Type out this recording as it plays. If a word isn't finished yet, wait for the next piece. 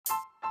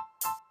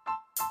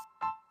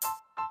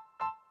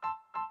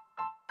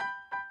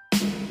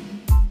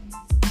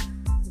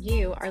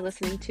You are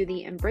listening to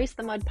the Embrace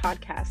the Mud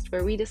podcast,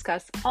 where we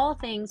discuss all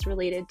things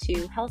related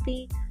to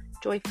healthy,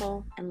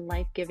 joyful, and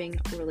life-giving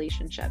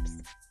relationships.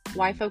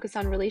 Why focus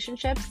on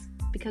relationships?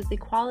 Because the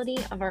quality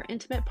of our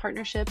intimate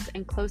partnerships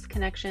and close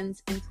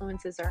connections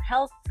influences our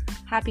health,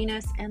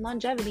 happiness, and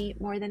longevity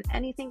more than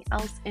anything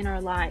else in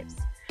our lives.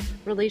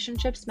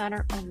 Relationships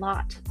matter a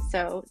lot,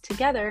 so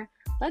together,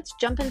 let's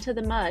jump into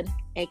the mud,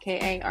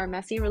 aka our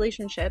messy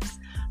relationships,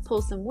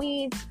 pull some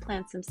weeds,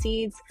 plant some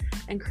seeds,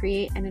 and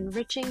create an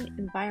enriching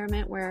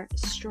environment where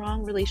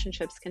strong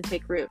relationships can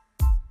take root.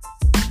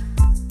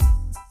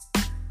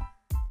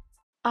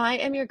 I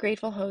am your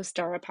grateful host,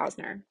 Dara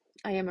Posner.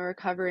 I am a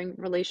recovering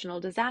relational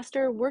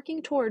disaster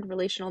working toward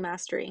relational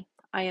mastery.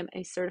 I am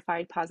a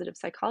certified positive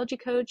psychology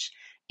coach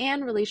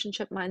and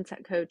relationship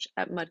mindset coach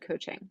at Mud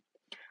Coaching.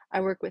 I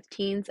work with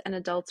teens and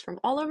adults from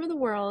all over the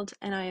world,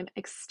 and I am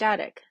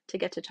ecstatic to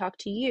get to talk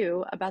to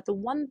you about the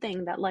one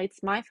thing that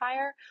lights my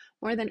fire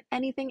more than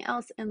anything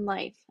else in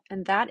life,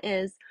 and that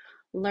is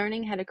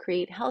learning how to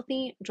create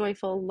healthy,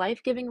 joyful,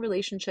 life-giving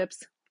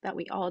relationships that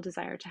we all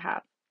desire to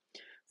have.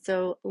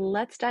 So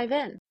let's dive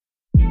in.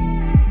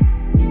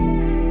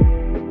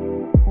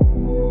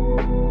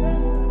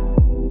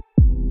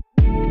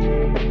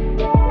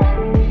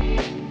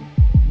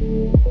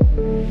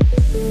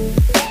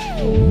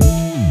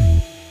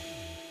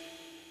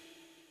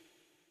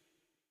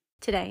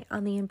 Today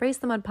on the Embrace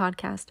the Mud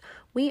podcast,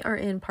 we are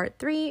in part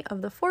 3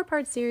 of the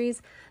 4-part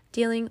series,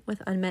 Dealing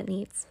with Unmet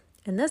Needs.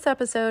 In this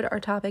episode,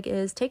 our topic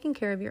is taking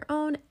care of your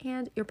own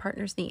and your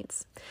partner's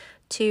needs,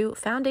 2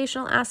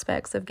 foundational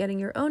aspects of getting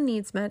your own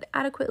needs met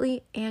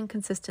adequately and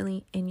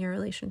consistently in your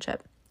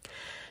relationship.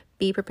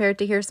 Be prepared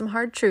to hear some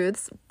hard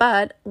truths,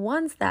 but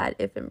ones that,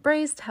 if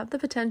embraced, have the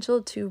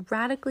potential to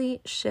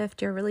radically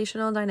shift your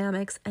relational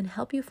dynamics and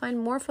help you find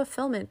more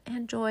fulfillment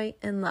and joy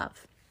in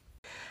love.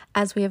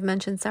 As we have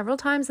mentioned several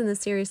times in the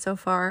series so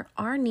far,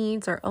 our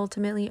needs are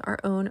ultimately our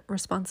own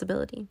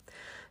responsibility.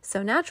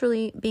 So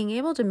naturally, being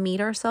able to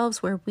meet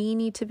ourselves where we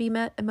need to be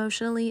met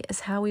emotionally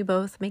is how we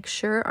both make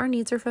sure our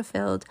needs are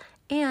fulfilled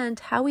and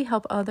how we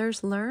help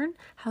others learn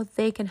how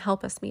they can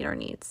help us meet our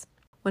needs.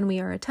 When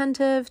we are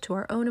attentive to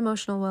our own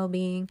emotional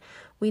well-being,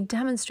 we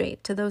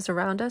demonstrate to those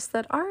around us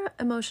that our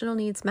emotional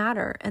needs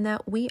matter and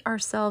that we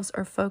ourselves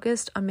are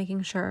focused on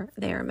making sure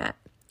they are met.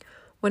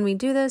 When we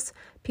do this,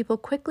 people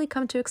quickly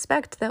come to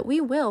expect that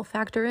we will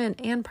factor in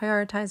and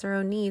prioritize our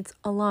own needs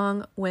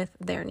along with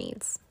their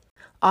needs.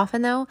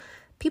 Often, though,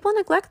 people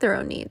neglect their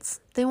own needs.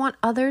 They want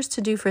others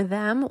to do for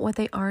them what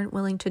they aren't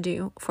willing to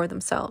do for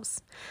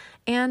themselves.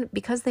 And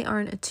because they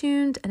aren't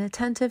attuned and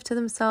attentive to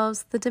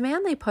themselves, the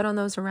demand they put on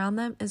those around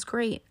them is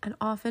great and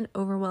often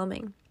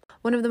overwhelming.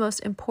 One of the most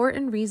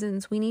important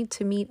reasons we need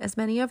to meet as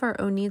many of our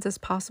own needs as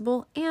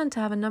possible and to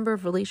have a number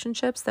of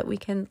relationships that we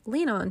can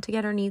lean on to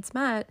get our needs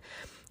met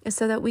is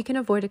so that we can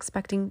avoid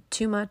expecting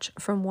too much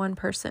from one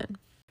person.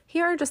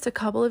 Here are just a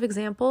couple of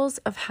examples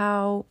of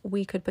how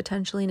we could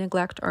potentially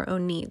neglect our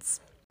own needs.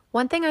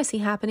 One thing I see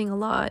happening a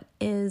lot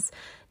is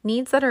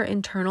needs that are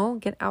internal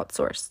get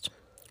outsourced.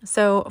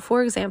 So,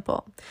 for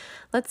example,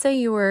 let's say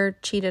you were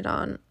cheated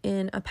on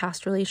in a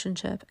past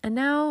relationship and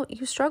now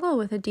you struggle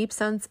with a deep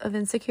sense of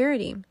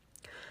insecurity.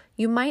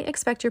 You might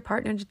expect your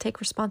partner to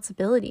take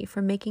responsibility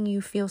for making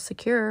you feel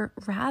secure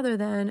rather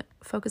than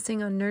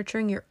focusing on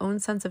nurturing your own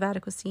sense of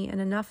adequacy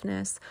and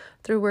enoughness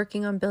through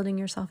working on building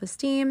your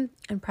self-esteem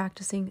and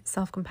practicing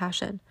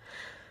self-compassion.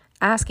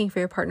 Asking for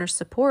your partner's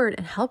support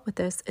and help with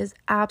this is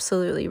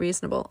absolutely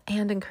reasonable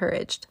and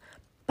encouraged,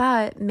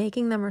 but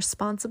making them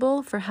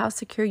responsible for how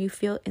secure you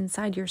feel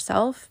inside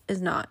yourself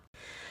is not.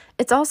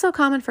 It's also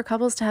common for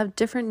couples to have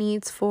different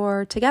needs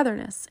for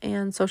togetherness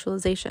and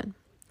socialization.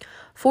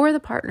 For the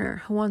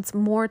partner who wants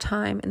more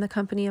time in the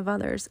company of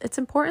others, it's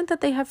important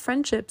that they have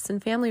friendships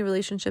and family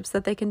relationships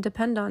that they can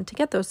depend on to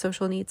get those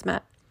social needs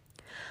met.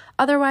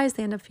 Otherwise,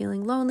 they end up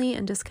feeling lonely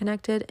and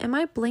disconnected and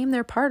might blame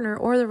their partner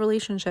or the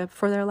relationship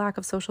for their lack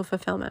of social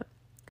fulfillment.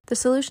 The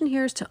solution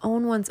here is to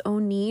own one's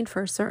own need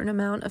for a certain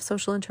amount of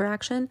social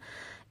interaction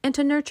and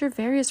to nurture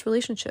various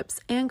relationships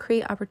and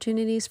create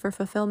opportunities for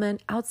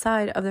fulfillment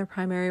outside of their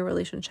primary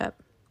relationship.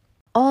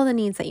 All the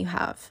needs that you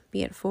have,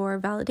 be it for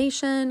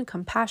validation,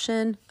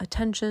 compassion,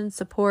 attention,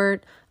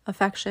 support,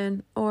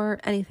 affection, or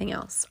anything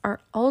else, are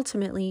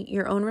ultimately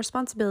your own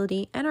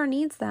responsibility and are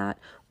needs that,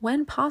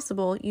 when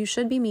possible, you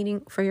should be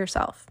meeting for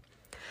yourself.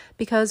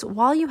 Because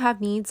while you have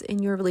needs in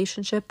your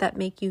relationship that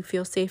make you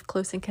feel safe,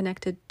 close, and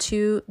connected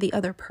to the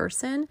other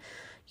person,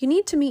 you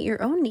need to meet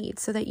your own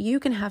needs so that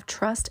you can have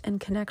trust and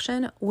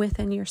connection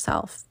within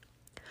yourself.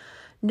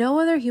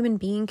 No other human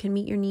being can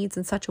meet your needs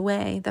in such a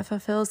way that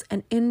fulfills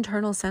an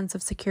internal sense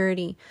of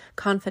security,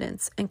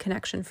 confidence, and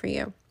connection for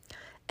you.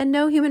 And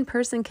no human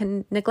person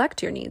can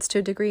neglect your needs to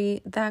a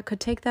degree that could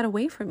take that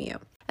away from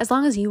you. As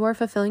long as you are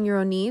fulfilling your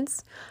own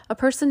needs, a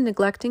person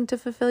neglecting to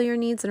fulfill your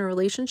needs in a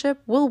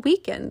relationship will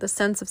weaken the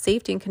sense of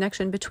safety and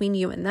connection between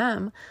you and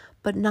them,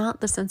 but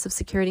not the sense of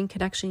security and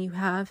connection you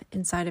have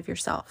inside of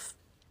yourself.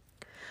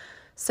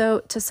 So,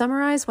 to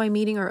summarize why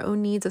meeting our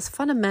own needs is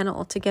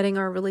fundamental to getting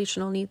our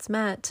relational needs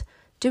met,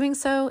 Doing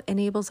so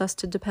enables us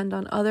to depend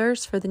on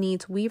others for the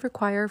needs we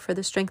require for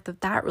the strength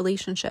of that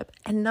relationship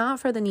and not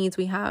for the needs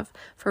we have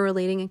for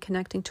relating and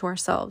connecting to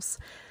ourselves.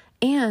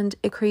 And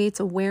it creates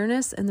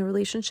awareness in the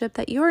relationship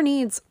that your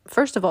needs,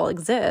 first of all,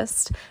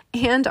 exist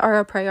and are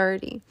a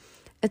priority.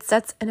 It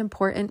sets an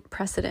important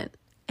precedent.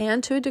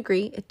 And to a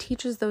degree, it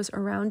teaches those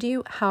around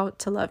you how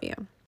to love you.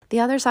 The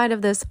other side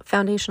of this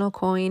foundational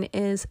coin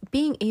is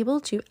being able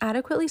to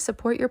adequately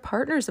support your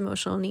partner's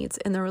emotional needs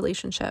in the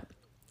relationship.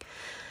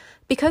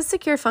 Because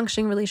secure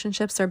functioning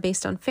relationships are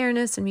based on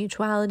fairness and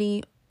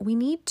mutuality, we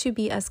need to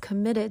be as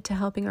committed to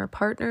helping our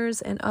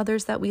partners and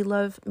others that we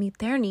love meet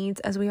their needs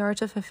as we are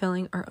to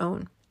fulfilling our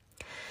own.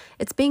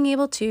 It's being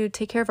able to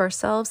take care of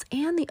ourselves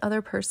and the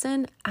other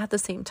person at the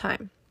same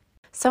time.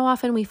 So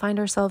often we find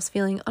ourselves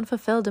feeling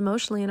unfulfilled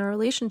emotionally in our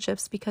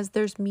relationships because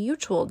there's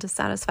mutual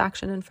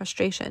dissatisfaction and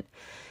frustration.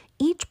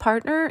 Each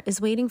partner is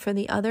waiting for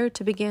the other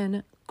to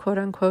begin, quote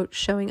unquote,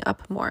 showing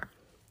up more.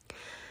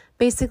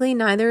 Basically,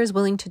 neither is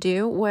willing to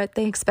do what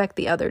they expect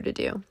the other to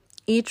do.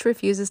 Each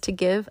refuses to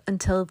give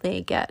until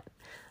they get.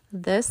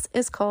 This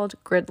is called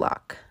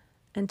gridlock.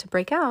 And to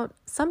break out,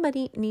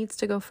 somebody needs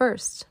to go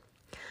first.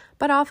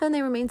 But often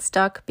they remain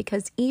stuck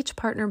because each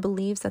partner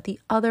believes that the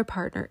other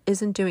partner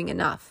isn't doing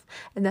enough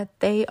and that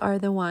they are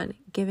the one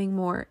giving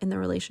more in the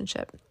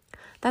relationship.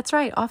 That's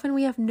right. Often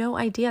we have no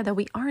idea that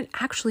we aren't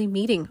actually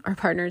meeting our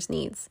partner's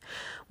needs.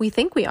 We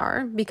think we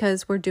are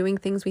because we're doing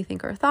things we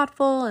think are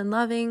thoughtful and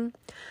loving.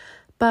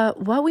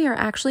 But what we are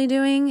actually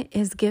doing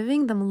is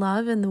giving them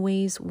love in the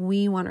ways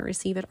we want to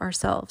receive it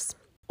ourselves.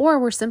 Or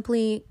we're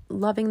simply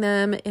loving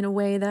them in a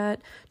way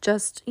that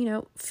just,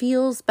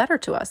 feels better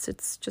to us.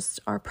 It's just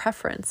our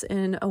preference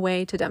in a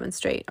way to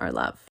demonstrate our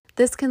love.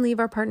 This can leave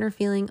our partner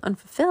feeling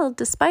unfulfilled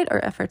despite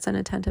our efforts and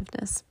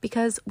attentiveness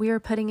because we are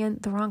putting in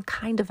the wrong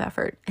kind of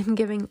effort and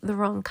giving the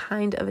wrong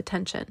kind of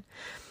attention.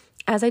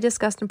 As I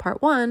discussed in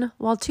part 1,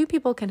 while two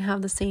people can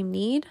have the same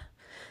need,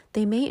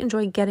 they may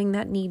enjoy getting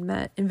that need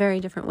met in very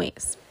different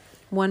ways.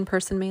 One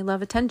person may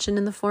love attention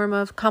in the form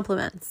of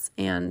compliments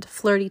and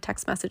flirty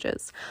text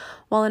messages,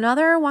 while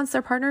another wants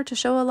their partner to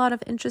show a lot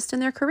of interest in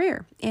their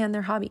career and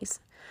their hobbies.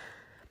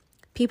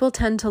 People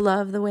tend to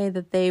love the way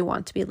that they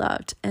want to be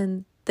loved,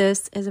 and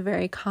this is a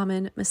very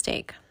common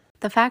mistake.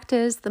 The fact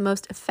is, the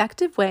most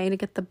effective way to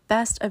get the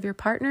best of your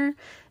partner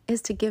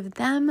is to give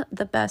them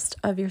the best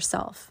of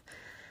yourself.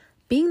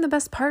 Being the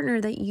best partner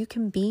that you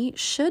can be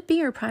should be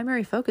your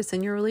primary focus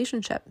in your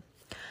relationship.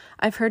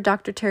 I've heard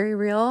Dr. Terry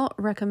Real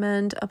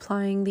recommend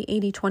applying the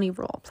 80-20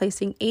 rule,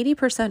 placing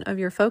 80% of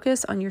your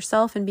focus on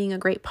yourself and being a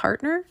great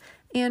partner,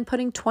 and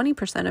putting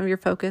 20% of your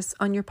focus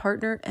on your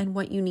partner and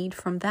what you need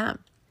from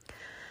them.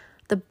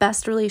 The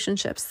best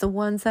relationships, the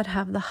ones that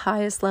have the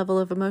highest level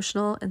of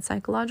emotional and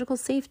psychological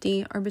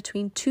safety, are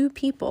between two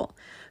people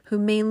who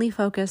mainly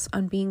focus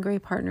on being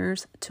great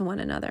partners to one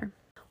another.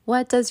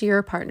 What does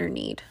your partner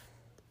need?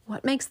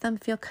 What makes them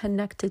feel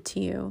connected to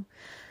you,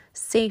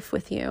 safe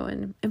with you,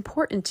 and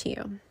important to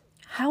you?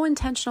 How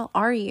intentional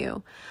are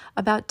you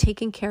about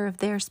taking care of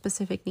their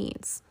specific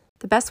needs?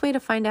 The best way to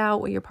find out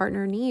what your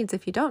partner needs,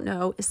 if you don't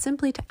know, is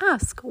simply to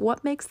ask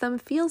what makes them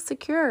feel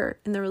secure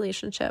in the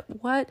relationship.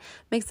 What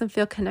makes them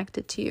feel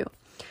connected to you?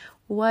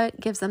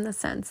 What gives them the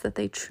sense that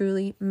they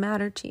truly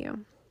matter to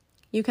you?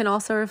 You can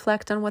also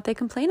reflect on what they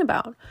complain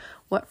about,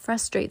 what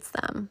frustrates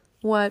them,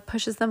 what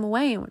pushes them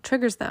away, and what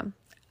triggers them,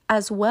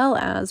 as well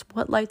as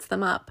what lights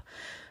them up,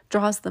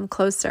 draws them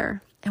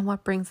closer, and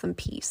what brings them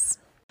peace.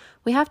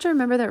 We have to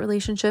remember that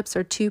relationships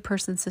are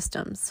two-person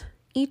systems.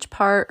 Each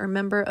part or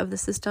member of the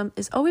system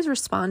is always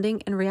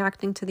responding and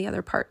reacting to the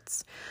other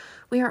parts.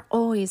 We are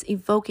always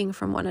evoking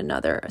from one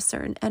another a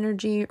certain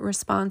energy,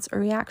 response, or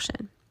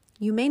reaction.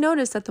 You may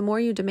notice that the more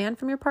you demand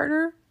from your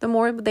partner, the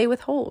more they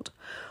withhold,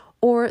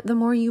 or the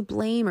more you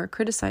blame or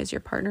criticize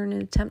your partner in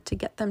an attempt to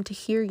get them to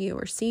hear you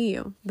or see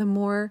you, the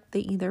more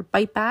they either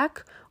bite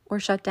back or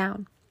shut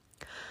down.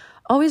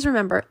 Always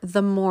remember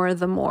the more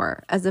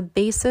as a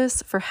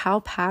basis for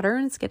how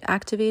patterns get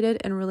activated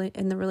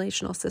in the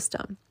relational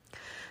system.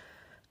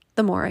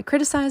 The more I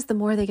criticize, the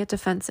more they get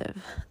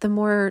defensive. The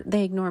more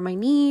they ignore my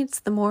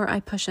needs, the more I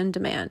push and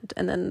demand.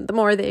 And then the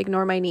more they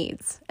ignore my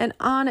needs. And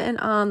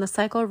on the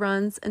cycle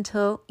runs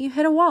until you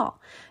hit a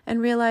wall and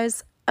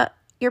realize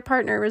your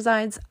partner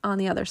resides on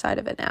the other side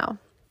of it now.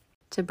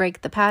 To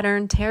break the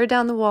pattern, tear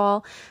down the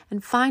wall,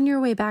 and find your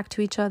way back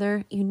to each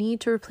other, you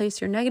need to replace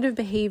your negative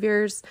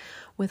behaviors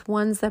with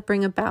ones that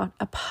bring about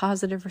a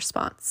positive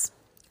response.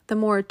 The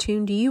more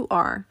attuned you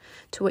are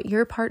to what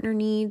your partner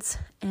needs,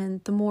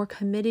 and the more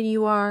committed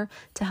you are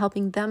to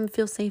helping them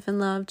feel safe and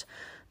loved,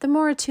 the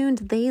more attuned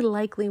they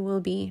likely will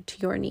be to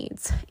your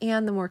needs,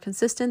 and the more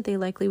consistent they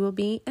likely will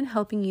be in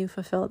helping you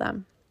fulfill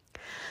them.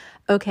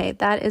 Okay,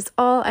 that is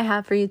all I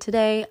have for you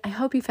today. I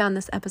hope you found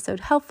this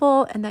episode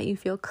helpful and that you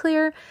feel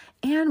clear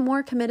and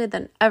more committed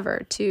than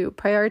ever to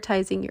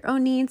prioritizing your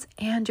own needs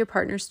and your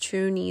partner's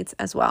true needs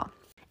as well.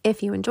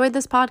 If you enjoyed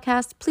this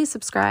podcast, please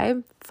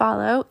subscribe,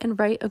 follow, and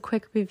write a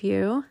quick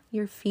review.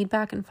 Your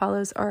feedback and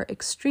follows are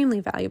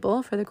extremely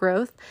valuable for the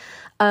growth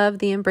of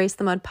the Embrace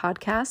the Mud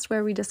podcast,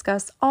 where we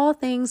discuss all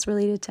things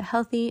related to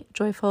healthy,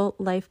 joyful,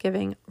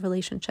 life-giving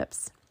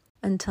relationships.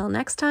 Until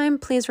next time,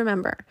 please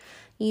remember,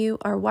 you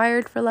are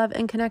wired for love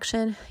and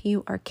connection.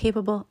 You are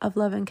capable of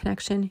love and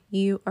connection.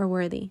 You are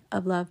worthy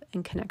of love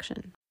and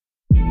connection.